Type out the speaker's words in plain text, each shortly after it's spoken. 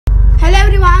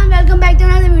welcome back to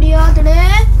another video.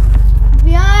 Today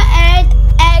we are at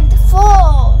Act 4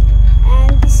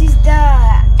 and this is the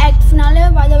Act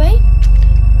finale, by the way.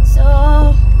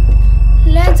 So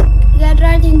let's get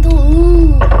right into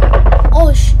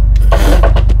oh sh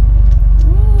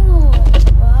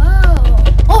wow.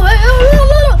 Oh wait,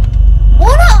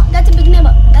 oh no, that's a big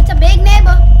neighbor. That's a big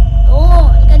neighbor.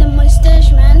 Oh, look at the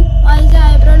mustache, man. Why is the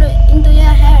eyebrow into your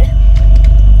head?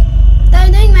 What are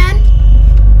you doing, man?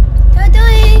 What are you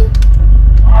doing?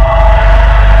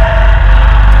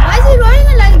 Why is he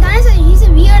rolling like that? He's a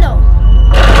weirdo.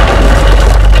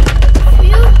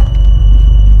 Phew.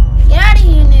 Get out of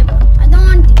here, neighbor. I don't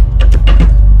want you.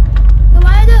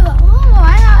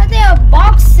 Why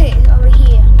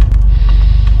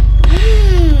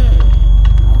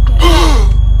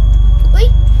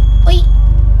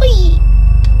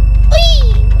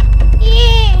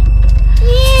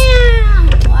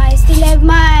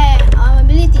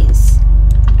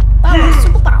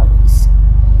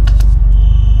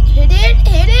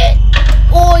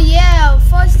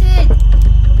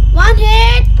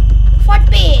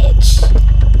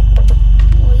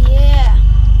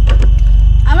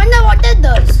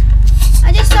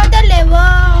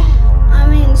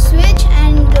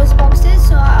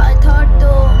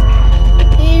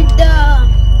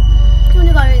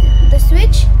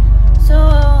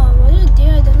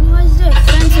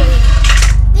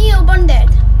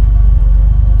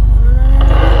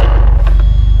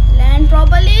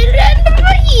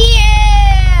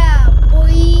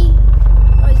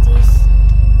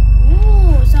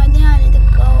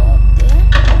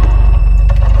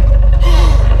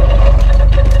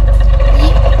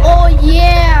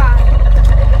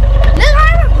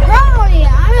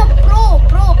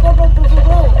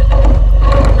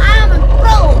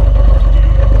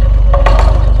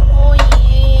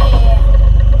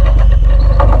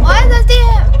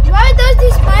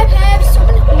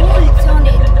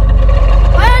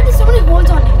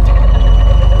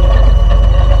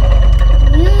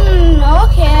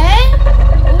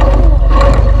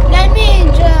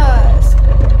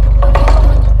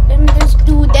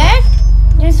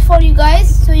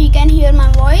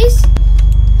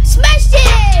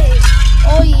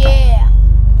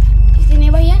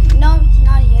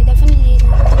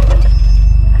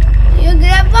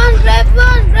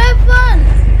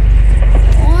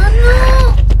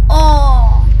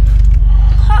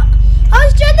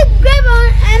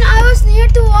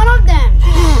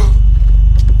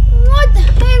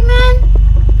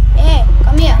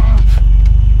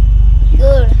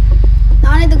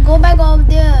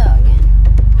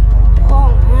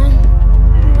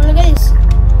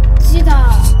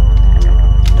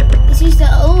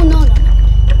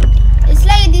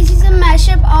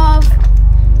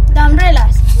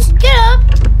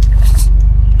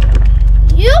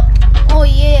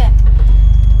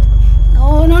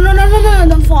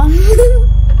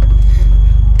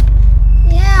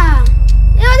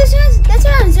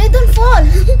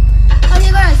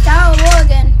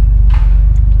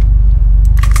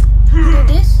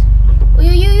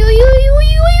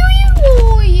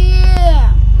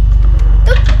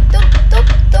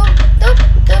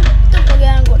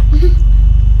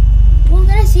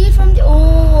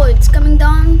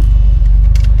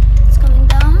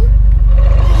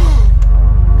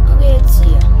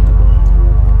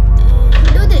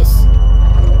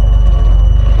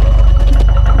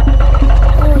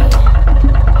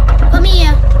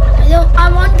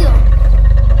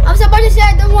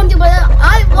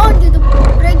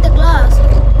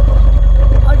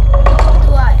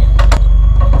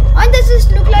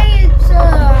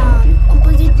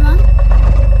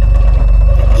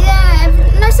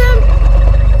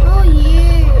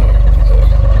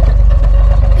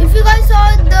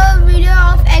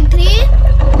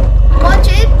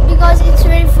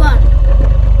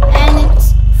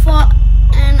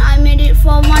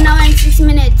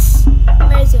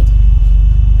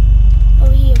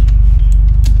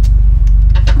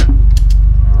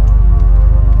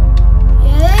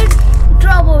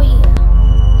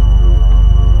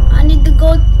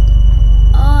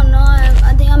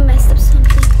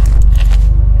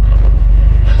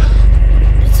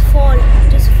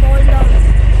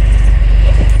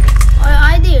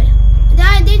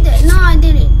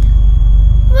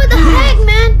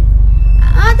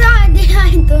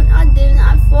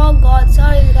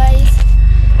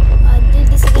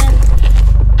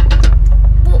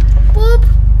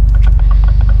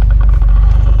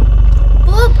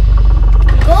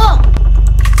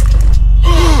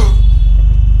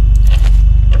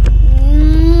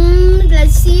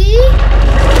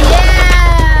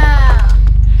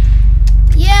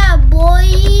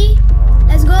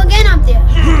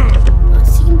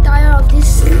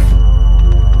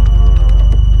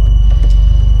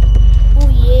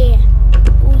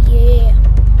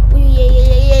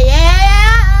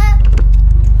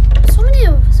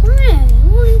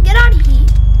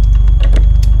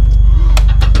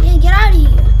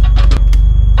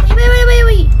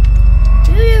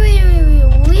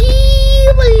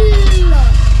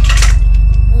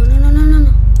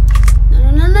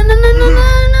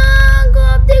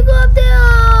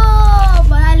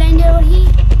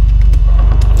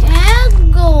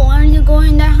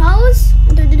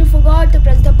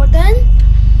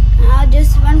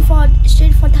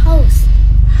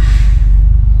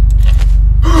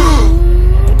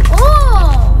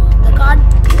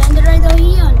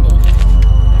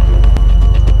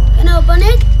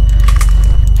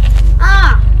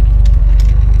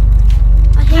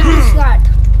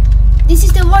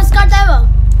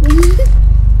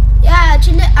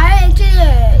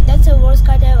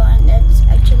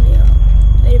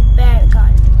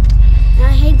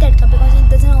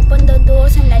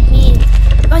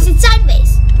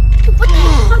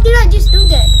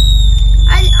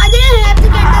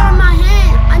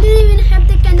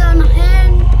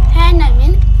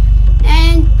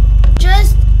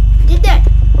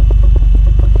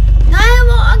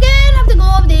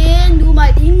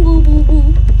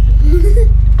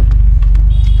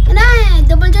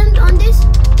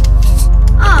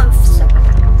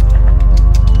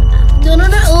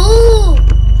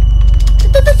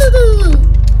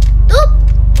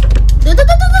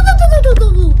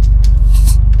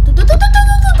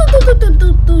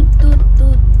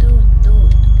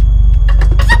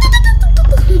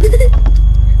Oh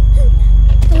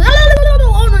no no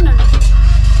no.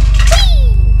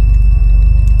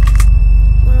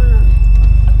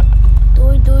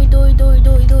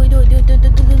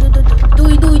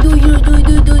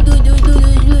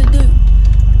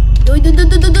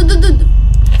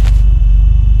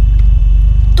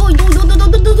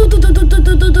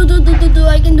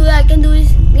 I can do it.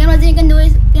 GameRyzen can do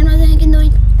it. GameRyzen can do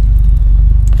it.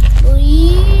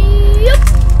 Yep.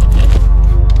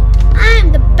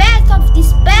 I'm the best of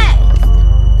this best.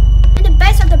 I'm the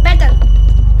best of the better.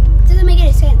 Doesn't make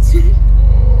any sense.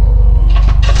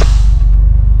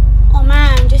 Oh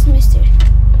man, just missed it.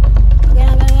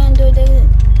 Again, do it.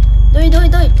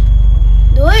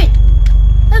 Do it.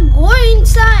 Go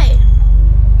inside.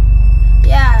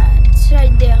 Yeah, it's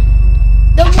right there.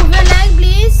 Don't move your leg,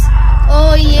 please.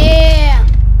 Oh yeah.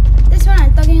 That's what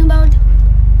I'm talking about.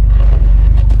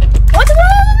 What?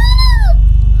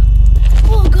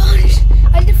 Oh gosh,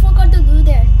 I just forgot to do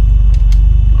that.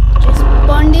 Just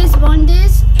burn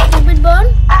this. Keep it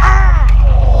burn.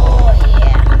 Oh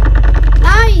yeah.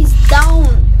 Now he's down.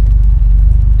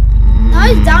 Now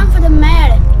he's down for the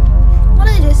mad. What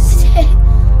did I just say?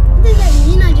 What does that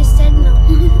mean? I just said now.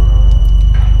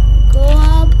 Go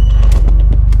up.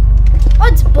 Oh,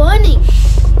 it's burning.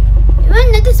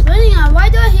 Even that is burning. Why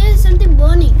do I hear something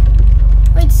burning?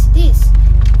 What's this?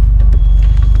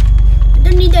 I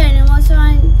don't need that anymore, so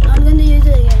I'm not going to use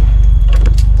it again.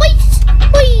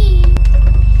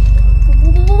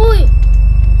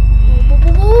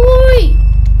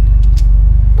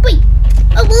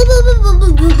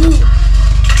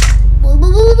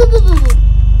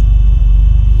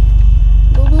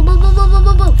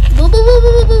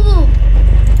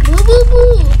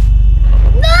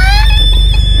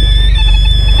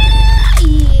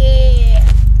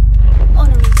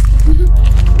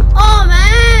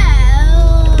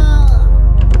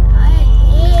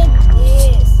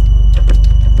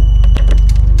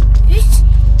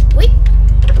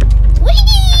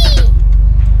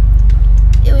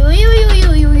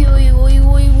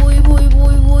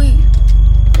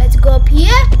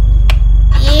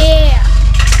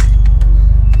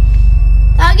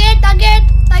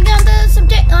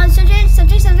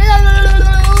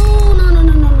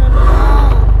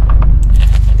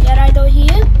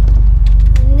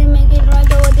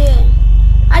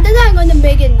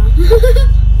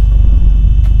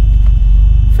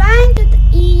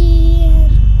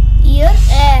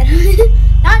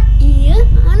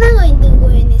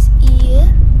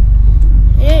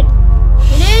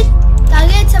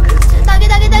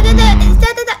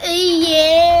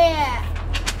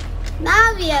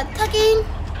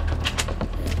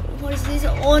 What is this?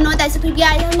 Oh no, that's a creepy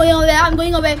guy. I'm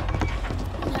going away. No.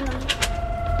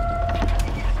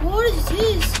 What is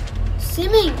this?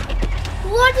 Simming.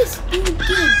 What is two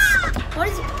kids? What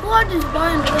is boy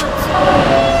and girls?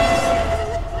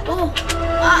 Oh,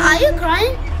 are you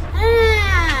crying?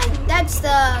 That's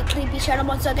the creepy shadow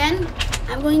monster again.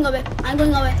 I'm going away.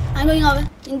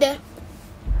 In there.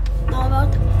 Now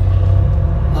about.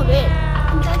 Oh wait,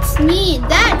 that's me.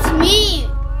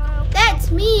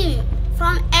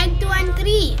 From Act 2 and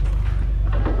 3.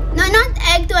 No, not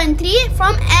Act 2 and 3.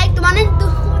 From Act 1 and 2.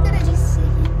 What did I just say?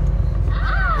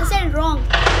 I said it wrong.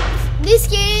 This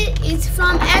kid is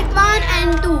from Act 1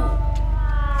 and 2.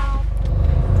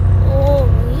 Oh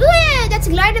yeah, that's a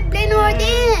glider plane over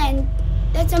there. And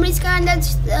that's somebody's car and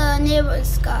that's the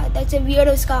neighbor's car. That's a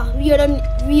weirdo's car.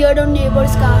 Weirdo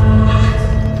neighbor's car.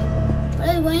 Where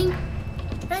are you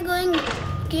going,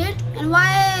 kid? And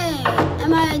why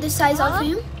am I the size of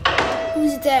him?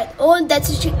 Who's that? Oh, that's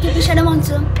a creepy shadow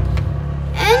monster. And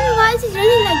why is he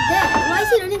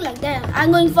running like that?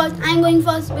 I'm going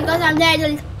first because I'm the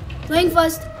adult. Going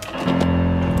first.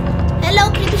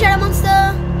 Hello, creepy shadow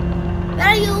monster. Where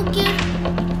are you, kid?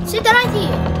 Sit right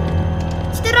here.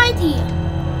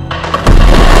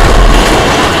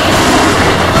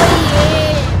 Oh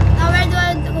yeah. Now where do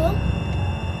I go?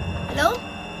 Hello?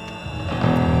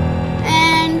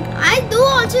 And I do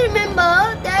also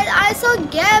remember that I saw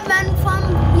Gavin from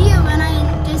here when I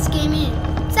just came in.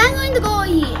 So I'm going to go over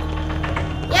here.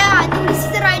 Yeah, I think this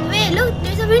is the right way. Look,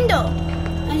 there's a window.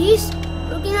 And he's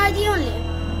looking right here only.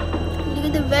 Look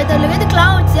at the weather, look at the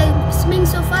clouds. They're swimming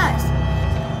so fast.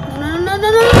 No.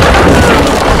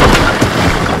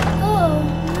 Oh,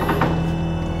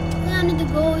 I need to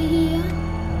go over here.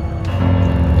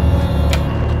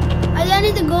 I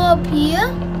need to go up here.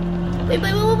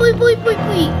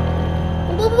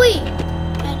 Wait.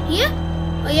 And here?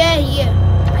 Oh yeah, here.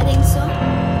 I think so.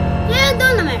 Yeah, I'm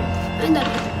done.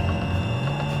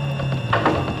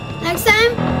 Next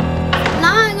time,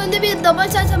 now I'm going to be double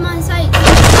size of my size.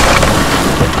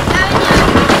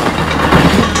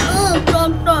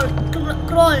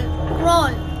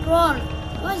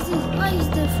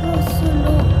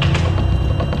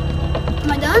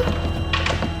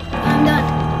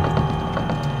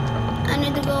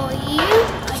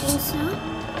 here.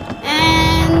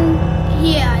 And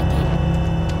here, I think.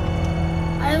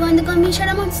 Are you going to come here,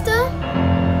 shadow monster?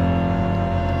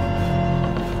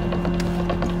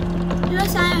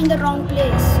 Because I am in the wrong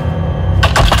place.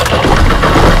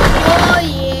 Oh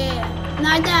yeah.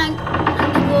 Now I think I'm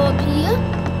going to go up here.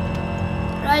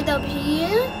 Right up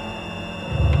here.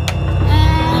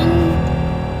 And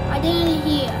I think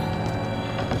here.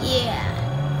 Yeah.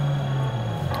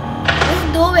 There's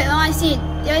a doorway. Oh, I see it.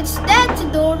 That's a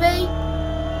doorway.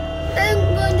 What am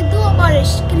I going to do about it?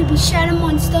 Creepy shadow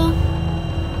monster.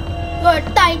 Or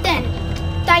Titan.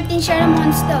 Titan shadow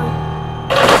monster.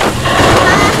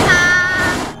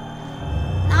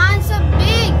 Now it's so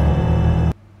big.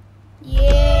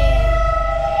 Yeah.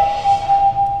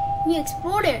 We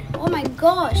exploded. Oh my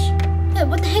gosh. Hey,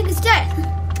 what the heck is that?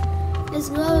 Let's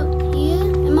go here.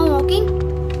 Am I walking?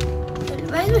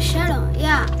 Where's my shadow?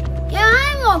 Yeah. Yeah,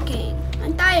 I'm walking.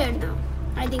 I'm tired now.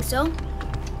 I think so.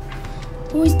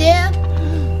 Who's there?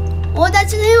 Oh,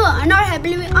 that's you. I'm not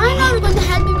helping me. I'm not going to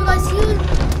help you because you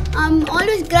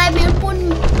always grab me and put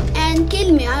me and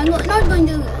kill me. I'm not going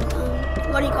to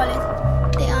what do you call it?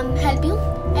 Help you.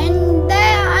 And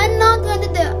I'm not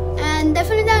going to and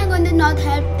definitely I'm going to not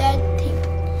help that thing.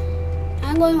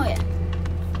 I'm going away.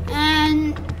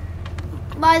 And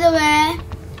by the way,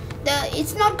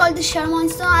 it's not called the shadow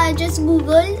monster. I just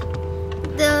googled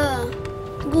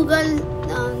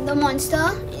the monster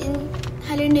in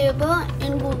Hello Neighbor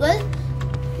in Google.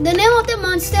 The name of the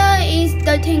monster is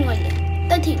the thing only.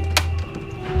 The thing.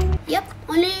 Yep,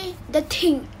 only the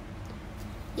thing.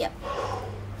 Yep.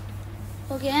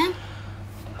 Okay.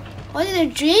 Was it a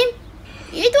dream?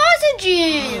 It was a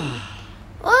dream.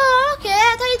 Oh, okay.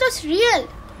 I thought it was real.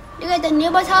 Look at the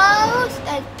neighbor's house.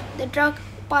 Like the truck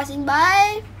passing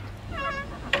by.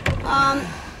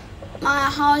 My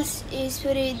house is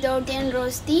very dirty and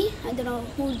rusty. I don't know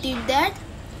who did that.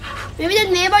 Maybe the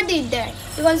neighbor did that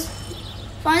because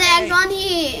from the act 1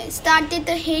 he started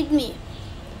to hate me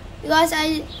because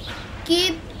I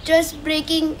keep just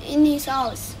breaking in his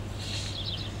house.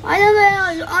 By the way,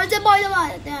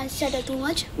 I shut up too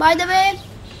much. By the way,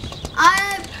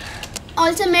 I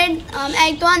also made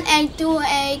act 1, act 2,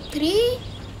 act 3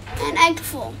 and act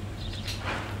 4.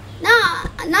 Now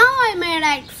I made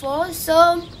act 4,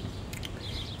 so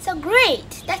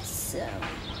great. That's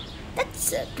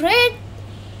a great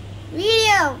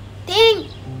video thing.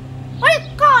 What do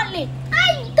you call it?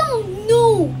 I don't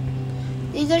know.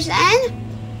 This is the end.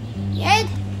 Yet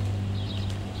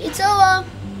it's over.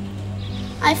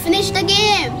 I finished the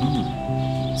game.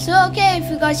 So okay, if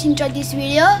you guys enjoyed this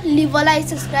video, leave a like,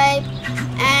 subscribe,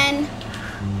 and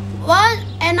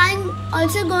I'm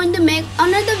also going to make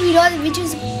another video which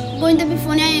is going to be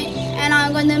funny, and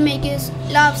I'm going to make you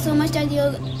laugh so much that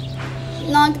you're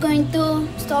not going to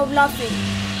stop laughing.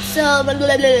 So blah,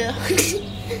 blah, blah.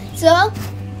 So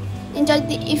if you enjoyed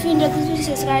this video,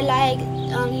 subscribe, like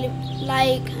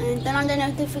and turn on the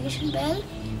notification bell,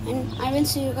 and I will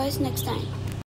see you guys next time.